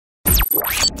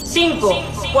5,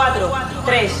 4,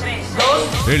 3,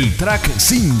 2. El track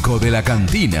 5 de la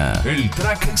cantina. El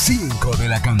track 5 de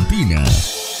la cantina.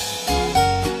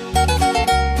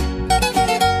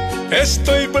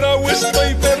 Estoy bravo,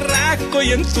 estoy berraco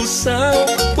y entusado,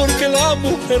 porque la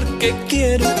mujer que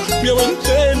quiero me ha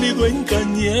mantenido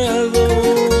engañado.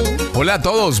 Hola a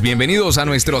todos, bienvenidos a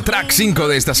nuestro track 5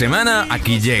 de esta semana.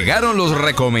 Aquí llegaron los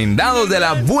recomendados de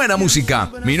la buena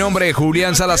música. Mi nombre es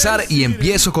Julián Salazar y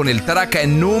empiezo con el track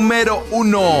número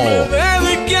 1. Me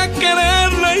dediqué a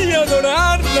quererla y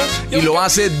adorarla. Y lo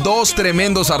hace dos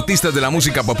tremendos artistas de la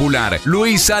música popular.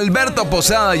 Luis Alberto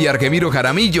Posada y Argemiro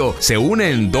Jaramillo se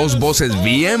unen, dos voces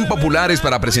bien populares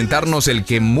para presentarnos el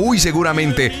que muy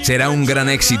seguramente será un gran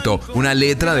éxito. Una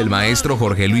letra del maestro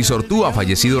Jorge Luis Ortúa,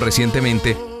 fallecido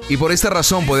recientemente. Y por esta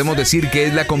razón podemos decir que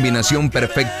es la combinación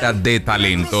perfecta de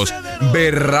talentos.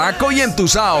 Berraco y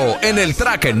entusao en el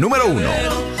track número 1.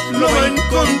 Lo va a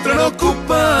encontrar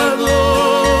ocupado,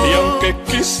 y aunque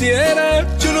quisiera,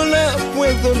 yo no la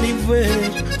puedo ni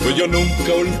ver, pues yo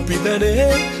nunca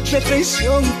olvidaré la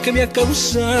traición que me ha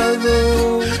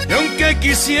causado. Y aunque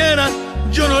quisiera,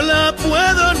 yo no la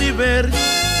puedo ni ver,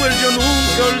 pues yo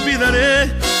nunca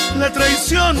olvidaré la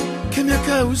traición que me ha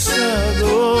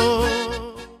causado.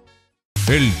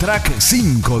 El track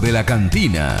 5 de la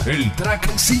cantina. El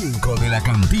track 5 de la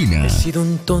cantina. He sido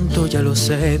un tonto, ya lo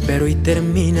sé, pero hoy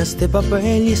termina este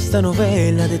papel y esta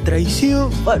novela de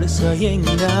traición, farsa y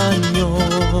engaño.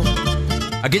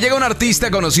 Aquí llega un artista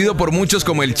conocido por muchos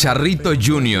como el Charrito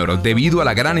Jr., debido a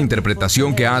la gran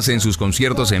interpretación que hace en sus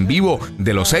conciertos en vivo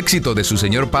de los éxitos de su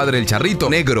señor padre, el Charrito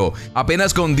Negro.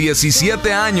 Apenas con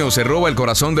 17 años se roba el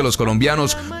corazón de los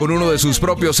colombianos con uno de sus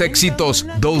propios éxitos,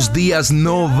 2 días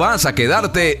no vas a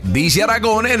quedarte, dice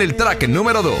Aragón en el track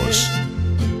número 2.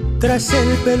 Tras el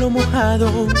pelo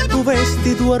mojado, tu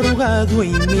vestido arrugado y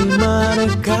 1000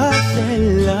 marcas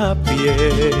en la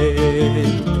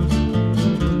piel.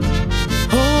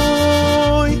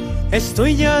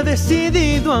 Estoy ya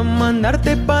decidido a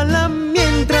mandarte pala,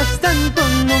 mientras tanto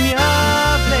no me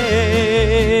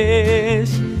hables.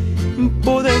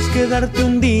 Podés quedarte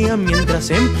un día mientras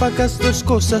empacas 2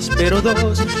 cosas, pero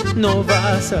 2 no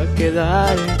vas a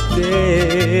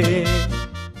quedarte.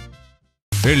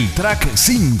 El track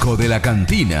 5 de la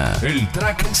cantina. El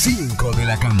track 5 de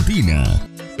la cantina.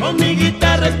 Con mi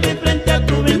guitarra estoy frente a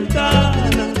tu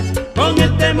ventana, con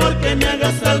el temor que me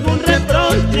hagas algún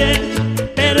reproche,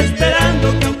 pero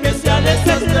esperando que aunque sea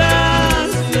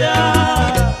desgracia,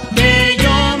 que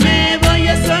yo me voy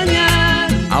a soñar.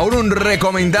 Ahora un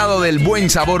recomendado del buen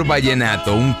sabor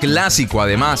vallenato, un clásico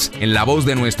además, en la voz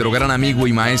de nuestro gran amigo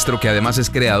y maestro, que además es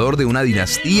creador de una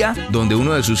dinastía donde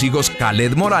uno de sus hijos,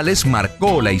 Khaled Morales,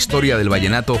 marcó la historia del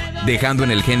vallenato, dejando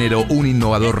en el género un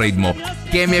innovador ritmo.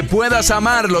 Que me puedas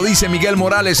amar, lo dice Miguel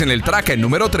Morales en el track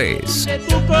número 3. Que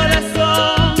tu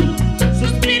corazón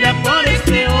suspira por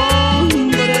este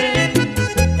hombre,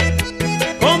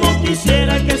 como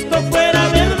quisiera que esto fuera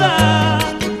verdad,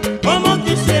 como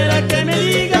quisiera que me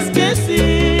digas que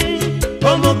sí,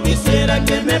 como quisiera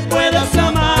que me puedas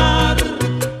amar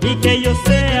y que yo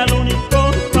sea lo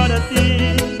único para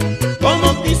ti,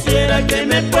 como quisiera que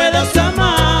me puedas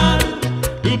amar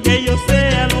y que yo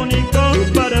sea lo único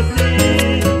para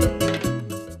ti.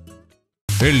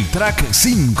 El track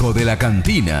 5 de la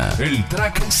cantina. El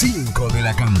track 5 de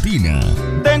la cantina.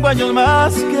 Tengo años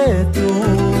más que tú,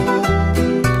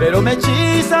 pero me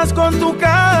hechizas con tu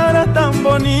cara tan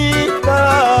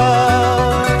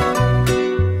bonita.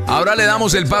 Ahora le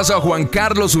damos el paso a Juan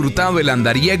Carlos Hurtado, el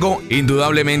Andariego,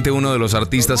 indudablemente uno de los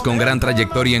artistas con gran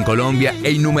trayectoria en Colombia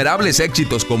e innumerables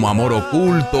éxitos como Amor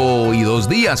Oculto y 2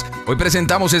 días. Hoy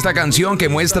presentamos esta canción que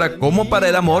muestra cómo para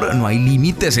el amor no hay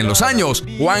límites en los años.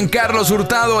 Juan Carlos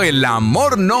Hurtado, El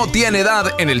amor no tiene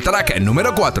edad, en el track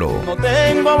número 4. No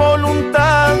tengo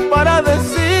voluntad para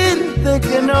decirte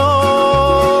que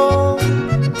no,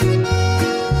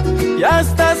 y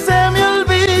hasta se me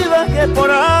olvida que por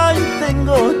ahí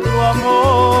tengo tu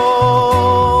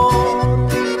amor.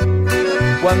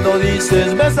 Cuando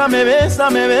dices bésame,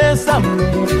 bésame, bésame,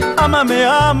 ámame,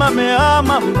 ámame,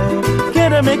 ámame,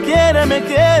 quiéreme, quiéreme,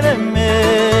 quiéreme,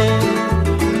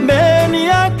 ven y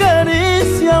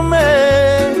acaríciame,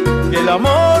 que el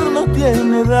amor no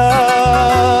tiene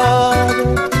edad.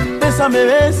 Bésame,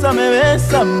 bésame,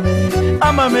 bésame,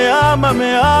 ámame,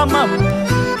 ámame, ámame,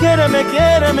 quiéreme,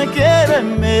 quiéreme,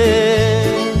 quiéreme,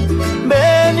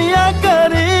 ven y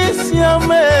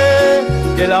acaríciame,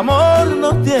 que el amor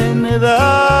no tiene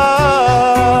edad.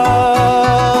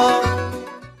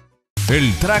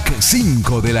 El track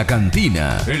 5 de la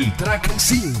cantina. El track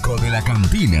 5 de la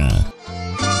cantina.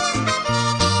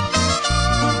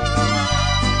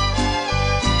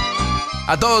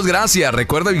 A todos gracias,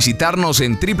 recuerda visitarnos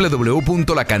en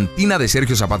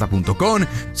www.lacantinadesergiozapata.com,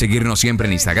 seguirnos siempre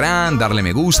en Instagram, darle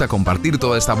me gusta, compartir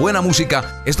toda esta buena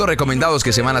música, estos recomendados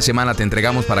que semana a semana te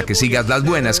entregamos para que sigas las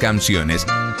buenas canciones.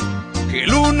 Que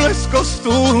el uno es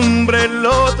costumbre, el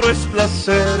otro es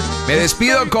placer. Me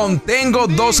despido con Tengo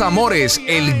dos amores,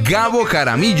 el GABO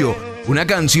Jaramillo, una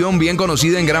canción bien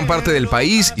conocida en gran parte del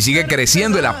país y sigue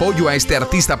creciendo el apoyo a este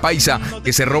artista paisa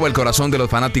que se roba el corazón de los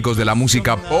fanáticos de la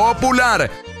música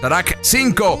popular. Track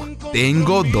 5,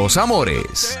 Tengo dos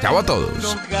amores. Chao a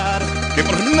todos. Que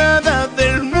por nada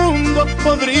del mundo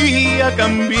podría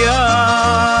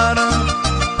cambiar.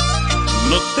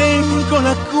 No tengo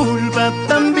la culpa,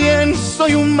 también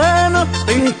soy humano.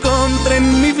 Te encontré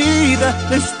en mi vida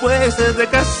después de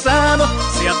casado.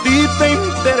 Si a ti te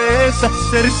interesa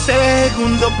ser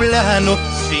segundo plano,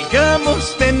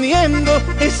 sigamos teniendo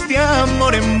este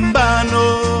amor en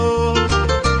vano.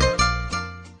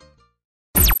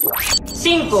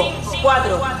 5,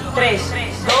 4, 3,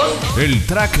 2. El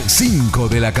track 5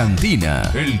 de la cantina.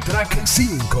 El track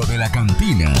 5 de la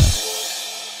cantina.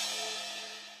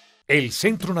 El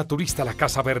Centro Naturista La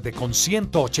Casa Verde, con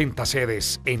 180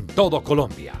 sedes en todo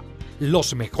Colombia.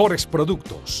 Los mejores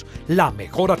productos, la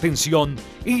mejor atención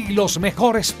y los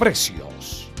mejores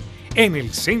precios. En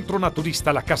el Centro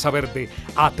Naturista La Casa Verde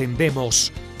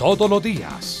atendemos todos los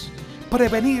días.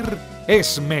 Prevenir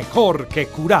es mejor que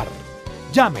curar.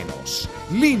 Llámenos.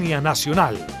 Línea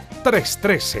Nacional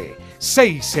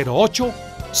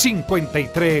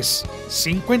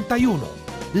 313-608-5351.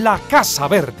 La Casa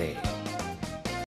Verde.